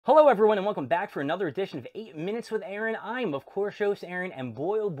Hello everyone and welcome back for another edition of 8 Minutes with Aaron. I'm of course host Aaron, and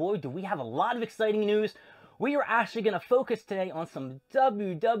boy oh boy do we have a lot of exciting news. We are actually going to focus today on some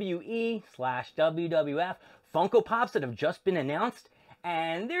WWE/WWF Funko Pops that have just been announced,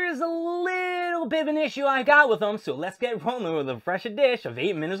 and there's a little bit of an issue I got with them, so let's get rolling with a fresh dish of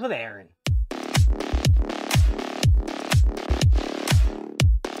 8 Minutes with Aaron.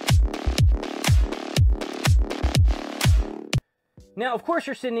 Now, of course,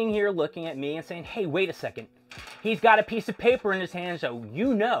 you're sitting here looking at me and saying, hey, wait a second. He's got a piece of paper in his hand, so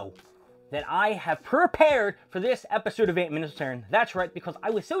you know that I have prepared for this episode of 8 Minutes with Aaron. That's right, because I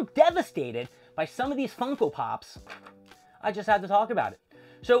was so devastated by some of these Funko Pops, I just had to talk about it.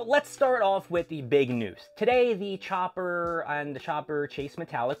 So let's start off with the big news. Today, the Chopper and the Chopper Chase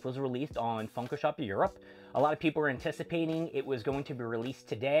Metallic was released on Funko Shop Europe. A lot of people were anticipating it was going to be released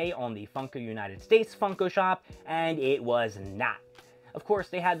today on the Funko United States Funko Shop, and it was not. Of course,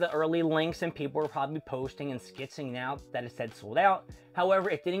 they had the early links and people were probably posting and skitzing out that it said sold out. However,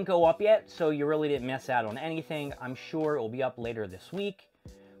 it didn't go up yet, so you really didn't miss out on anything. I'm sure it will be up later this week.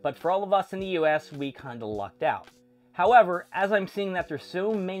 But for all of us in the US, we kind of lucked out. However, as I'm seeing that there's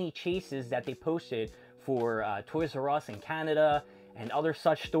so many chases that they posted for Toys R Us in Canada and other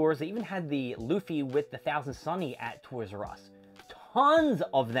such stores, they even had the Luffy with the Thousand Sunny at Toys R Us. Tons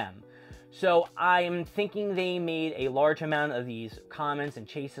of them. So I'm thinking they made a large amount of these comments and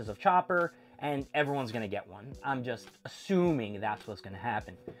chases of Chopper, and everyone's going to get one. I'm just assuming that's what's going to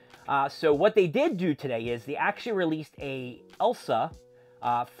happen. So what they did do today is they actually released a Elsa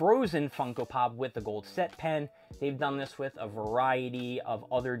Frozen Funko Pop with the gold set pen. They've done this with a variety of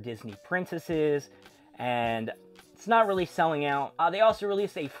other Disney princesses, and it's not really selling out. They also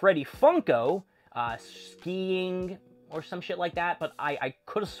released a Freddy Funko skiing or some shit like that, but I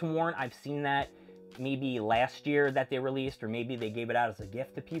could have sworn I've seen that maybe last year that they released, or maybe they gave it out as a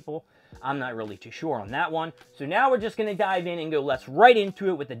gift to people. I'm not really too sure on that one. So now we're just going to dive in and go right into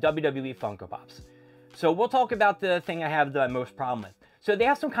it with the WWE Funko Pops. So we'll talk about the thing I have the most problem with. So they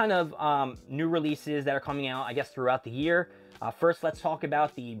have some kind of new releases that are coming out, I guess, throughout the year. First, let's talk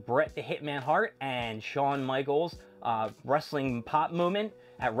about the Bret the Hitman Hart and Shawn Michaels wrestling pop moment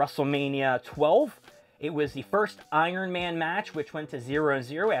at WrestleMania 12. It was the first Iron Man match, which went to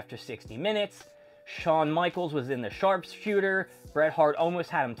 0-0 after 60 minutes. Shawn Michaels was in the sharpshooter. Bret Hart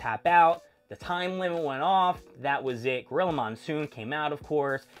almost had him tap out. The time limit went off. That was it. Gorilla Monsoon came out, of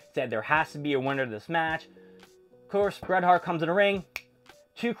course, said there has to be a winner to this match. Of course, Bret Hart comes in the ring.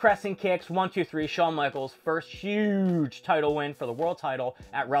 2 crescent kicks, 1, 2, 3. Shawn Michaels' first huge title win for the world title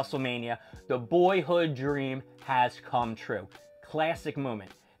at WrestleMania. The boyhood dream has come true. Classic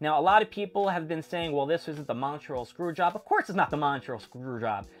moment. Now, a lot of people have been saying, well, this isn't the Montreal Screwjob. Of course it's not the Montreal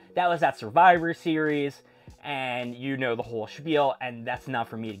Screwjob. That was that Survivor Series, and you know the whole spiel, and that's not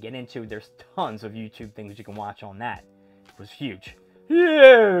for me to get into. There's tons of YouTube things you can watch on that. It was huge.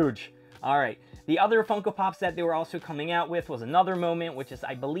 Huge! All right. The other Funko Pops that they were also coming out with was another moment, which is,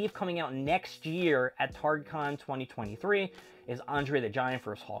 I believe, coming out next year at TargetCon 2023, is Andre the Giant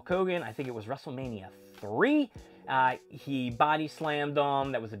versus Hulk Hogan. I think it was WrestleMania 3. He body slammed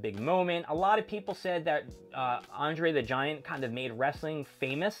him. That was a big moment. A lot of people said that Andre the Giant kind of made wrestling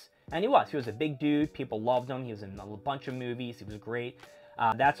famous, and he was. He was a big dude. People loved him. He was in a bunch of movies. He was great.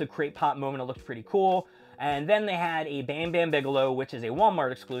 That's a great pop moment. It looked pretty cool. And then they had a Bam Bam Bigelow, which is a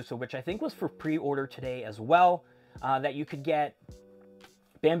Walmart exclusive, which I think was for pre-order today as well, that you could get.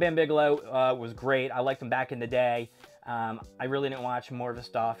 Bam Bam Bigelow was great. I liked him back in the day. I really didn't watch more of his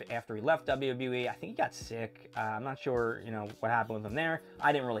stuff after he left WWE. I think he got sick. I'm not sure, what happened with him there.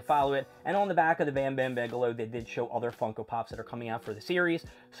 I didn't really follow it. And on the back of the Bam Bam Bigelow, they did show other Funko Pops that are coming out for the series,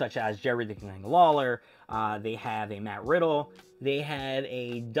 such as Jerry the King Lawler. They have a Matt Riddle. They have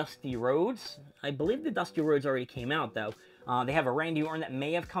a Dusty Rhodes. I believe the Dusty Rhodes already came out, though. They have a Randy Orton that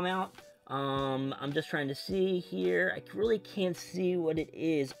may have come out. I'm just trying to see here. I really can't see what it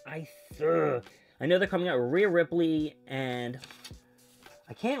is. I know they're coming out with Rhea Ripley, and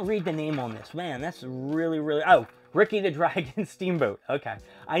I can't read the name on this. Man, that's really... Oh, Ricky the Dragon Steamboat. Okay.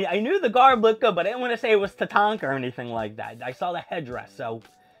 I knew the garb looked good, but I didn't want to say it was Tatanka or anything like that. I saw the headdress, so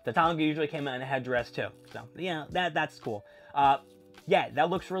Tatanka usually came out in a headdress, too. So, yeah, that's cool. Yeah, that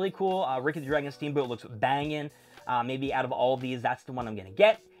looks really cool. Ricky the Dragon Steamboat looks banging. Maybe out of all of these, that's the one I'm going to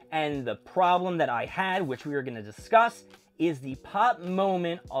get. And the problem that I had, which we were going to discuss, is the pop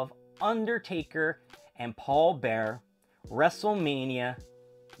moment of Undertaker and Paul Bearer, WrestleMania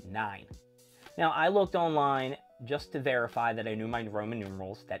 9. Now, I looked online just to verify that I knew my Roman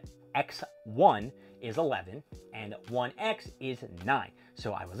numerals, that X1 is 11 and 1X is 9.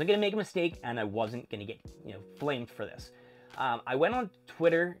 So I wasn't going to make a mistake, and I wasn't going to get, flamed for this. I went on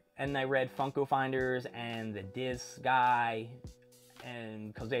Twitter and I read Funko Finders and the Diz guy,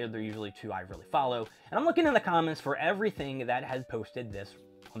 and because they're usually two I really follow. And I'm looking in the comments for everything that has posted this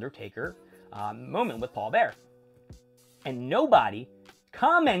Undertaker moment with Paul Bearer. And nobody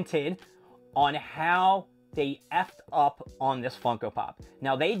commented on how they effed up on this Funko Pop.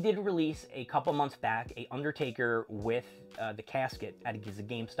 Now, they did release a couple months back a Undertaker with the casket as a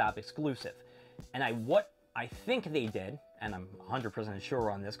GameStop exclusive. And what I think they did, and I'm 100% sure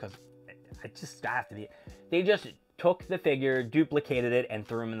on this because I just have to be, they just took the figure, duplicated it, and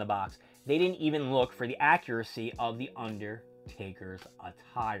threw him in the box. They didn't even look for the accuracy of the Undertaker's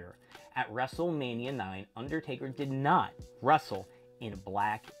attire. At WrestleMania 9, Undertaker did not wrestle in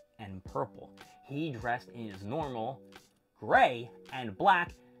black and purple. He dressed in his normal gray and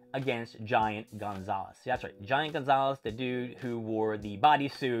black against Giant Gonzalez. That's right, Giant Gonzalez, the dude who wore the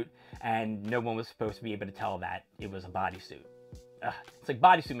bodysuit, and no one was supposed to be able to tell that it was a bodysuit. It's like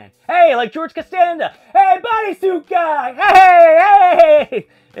Bodysuit Man. Hey, like George Costanza. Hey, bodysuit guy. Hey.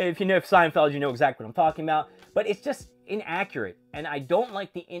 If you know Seinfeld, you know exactly what I'm talking about. But it's just inaccurate. And I don't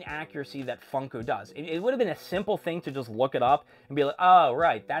like the inaccuracy that Funko does. It would have been a simple thing to just look it up and be like, oh,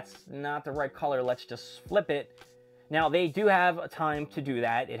 right, that's not the right color. Let's just flip it. Now, they do have a time to do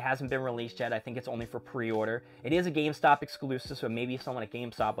that. It hasn't been released yet. I think it's only for pre-order. It is a GameStop exclusive, so maybe someone at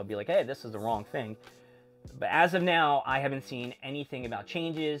GameStop will be like, hey, this is the wrong thing. But as of now, I haven't seen anything about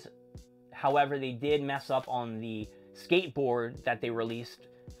changes. However, they did mess up on the skateboard that they released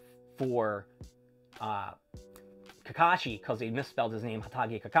for Kakashi, because they misspelled his name,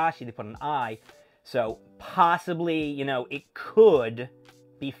 Hatake Kakashi. They put an I. So possibly, you know, it could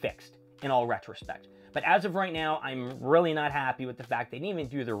be fixed in all retrospect. But as of right now, I'm really not happy with the fact they didn't even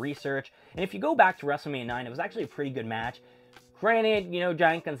do the research. And if you go back to WrestleMania 9, it was actually a pretty good match. Granted, you know,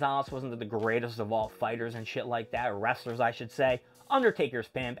 Giant Gonzalez wasn't the greatest of all fighters and shit like that, or wrestlers, I should say. Undertaker's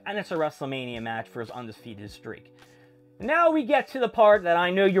pimp, and it's a WrestleMania match for his undefeated streak. Now we get to the part that I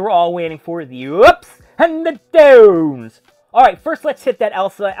know you're all waiting for, the ups and the downs. Alright, first let's hit that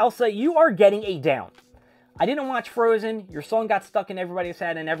Elsa. Elsa, you are getting a down. I didn't watch Frozen. Your song got stuck in everybody's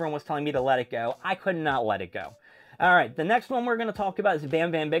head, and everyone was telling me to let it go. I could not let it go. Alright, the next one we're going to talk about is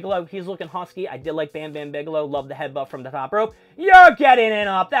Bam Bam Bigelow. He's looking husky. I did like Bam Bam Bigelow. Love the headbutt from the top rope. You're getting it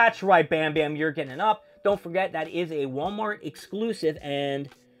up. That's right, Bam Bam. You're getting up. Don't forget, that is a Walmart exclusive, and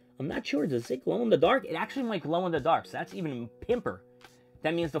I'm not sure. Does it glow in the dark? It actually might glow in the dark, so that's even pimper.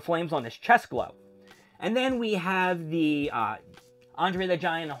 That means the flames on his chest glow. And then we have the Andre the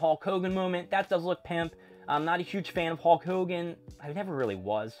Giant and Hulk Hogan moment. That does look pimp. I'm not a huge fan of Hulk Hogan. I never really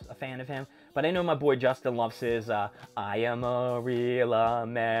was a fan of him. But I know my boy Justin loves his, I am a real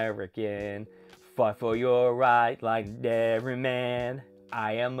American. Fight for your right like every man.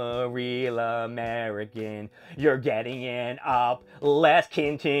 I am a real American. You're getting it up. Let's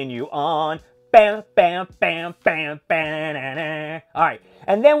continue on. Bam, bam, bam, bam, bam, na, na. All right,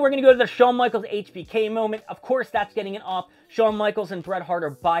 and then we're going to go to the Shawn Michaels HBK moment. Of course, that's getting it up. Shawn Michaels and Bret Hart are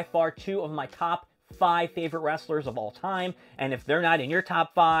by far two of my top 5 favorite wrestlers of all time, and if they're not in your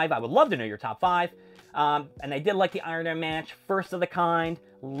top 5, I would love to know your top 5. And I did like the Iron Man match, first of the kind.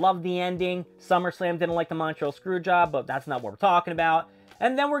 Love the ending. SummerSlam, didn't like the Montreal Screwjob, but that's not what we're talking about.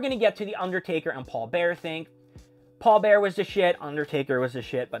 And then we're going to get to the Undertaker and Paul Bearer thing. Paul Bearer was the shit, Undertaker was the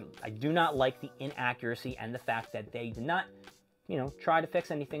shit, but I do not like the inaccuracy and the fact that they did not, you know, try to fix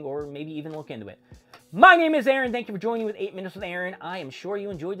anything or maybe even look into it. My name is Aaron. Thank you for joining me with 8 Minutes with Aaron. I am sure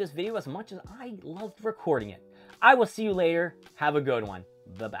you enjoyed this video as much as I loved recording it. I will see you later. Have a good one.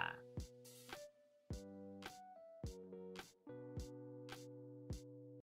 Bye-bye.